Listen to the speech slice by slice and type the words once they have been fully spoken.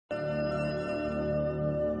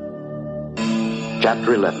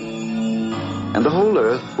Chapter 11. And the whole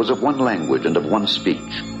earth was of one language and of one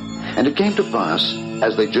speech. And it came to pass,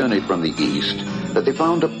 as they journeyed from the east, that they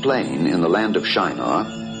found a plain in the land of Shinar,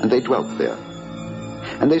 and they dwelt there.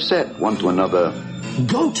 And they said one to another,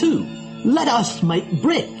 Go to, let us make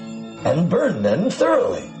brick, and burn them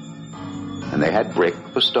thoroughly. And they had brick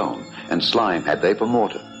for stone, and slime had they for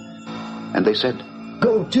mortar. And they said,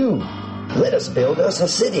 Go to, let us build us a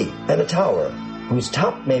city and a tower, whose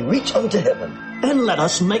top may reach unto heaven. and let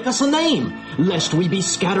us make us a name, lest we be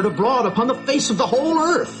scattered abroad upon the face of the whole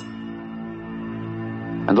earth.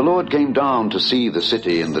 And the Lord came down to see the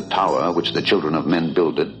city and the tower which the children of men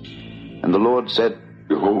builded. And the Lord said,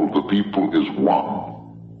 Behold, the people is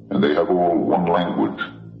one, and they have all one language,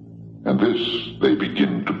 and this they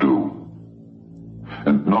begin to do.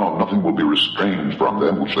 And no, nothing will be restrained from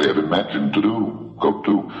them which they have imagined to do. Go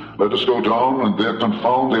to, let us go down, and there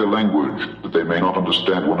confound their language, that they may not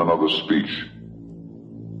understand one another's speech.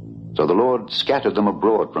 So the Lord scattered them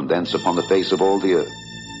abroad from thence upon the face of all the earth,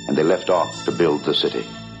 and they left off to build the city.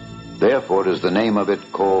 Therefore is the name of it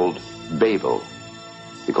called Babel,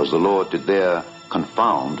 because the Lord did there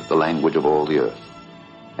confound the language of all the earth.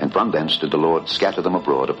 And from thence did the Lord scatter them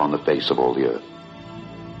abroad upon the face of all the earth.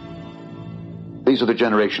 These are the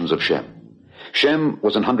generations of Shem. Shem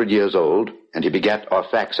was 100 years old, and he begat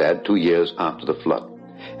Arphaxad 2 years after the flood.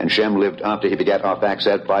 And Shem lived after he begat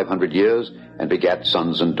Arphaxad 500 years, and begat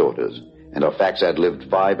sons and daughters. And Arphaxad lived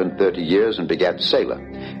 35 years, and begat Salah.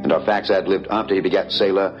 And Arphaxad lived after he begat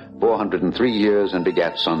Salah 403 years, and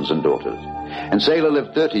begat sons and daughters. And Salah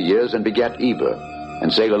lived 30 years, and begat Eber.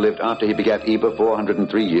 And Salah lived after he begat Eber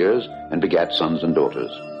 403 years, and begat sons and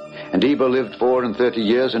daughters. And Eber lived 34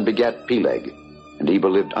 years, and begat Peleg. And Eber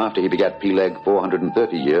lived after he begat Peleg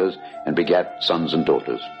 430 years, and begat sons and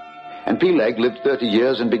daughters. And Peleg lived 30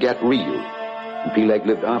 years, and begat Reu. And Peleg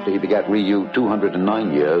lived after he begat Reu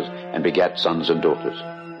 209 years, and begat sons and daughters.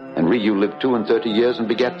 And Reu lived 32 years, and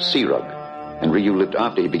begat Serug. And Reu lived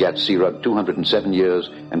after he begat Serug 207 years,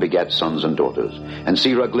 and begat sons and daughters. And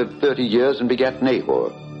Serug lived 30 years, and begat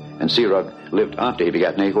Nahor. And Serug lived after he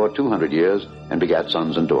begat Nahor 200 years, and begat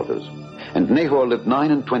sons and daughters. And Nahor lived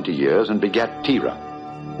 29 years, and begat Terah.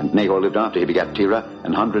 And Nahor lived after he begat Terah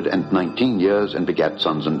 119 years, and begat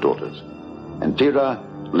sons and daughters. And Terah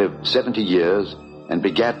lived 70 years, and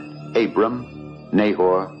begat Abram,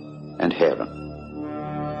 Nahor, and Haran.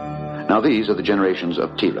 Now these are the generations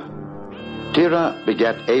of Terah. Terah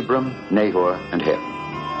begat Abram, Nahor, and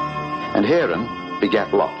Haran. And Haran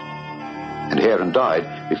begat Lot. And Haran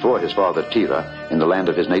died before his father Terah in the land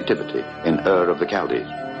of his nativity, in Ur of the Chaldees.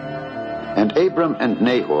 And Abram and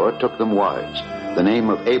Nahor took them wives. The name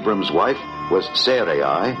of Abram's wife was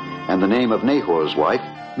Sarai, and the name of Nahor's wife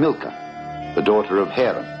Milcah, the daughter of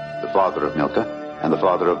Haran, the father of Milcah, and the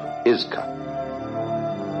father of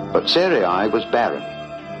Iscah. But Sarai was barren.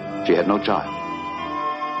 She had no child.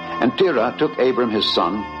 And Terah took Abram his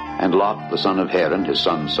son, and Lot the son of Haran, his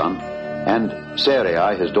son's son, and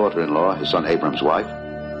Sarai his daughter-in-law, his son Abram's wife,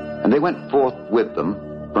 and they went forth with them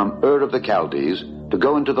from Ur of the Chaldees to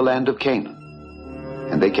go into the land of Canaan.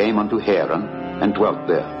 And they came unto Haran, and dwelt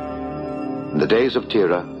there. And the days of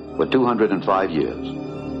Terah were 205 years,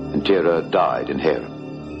 and Terah died in Haran.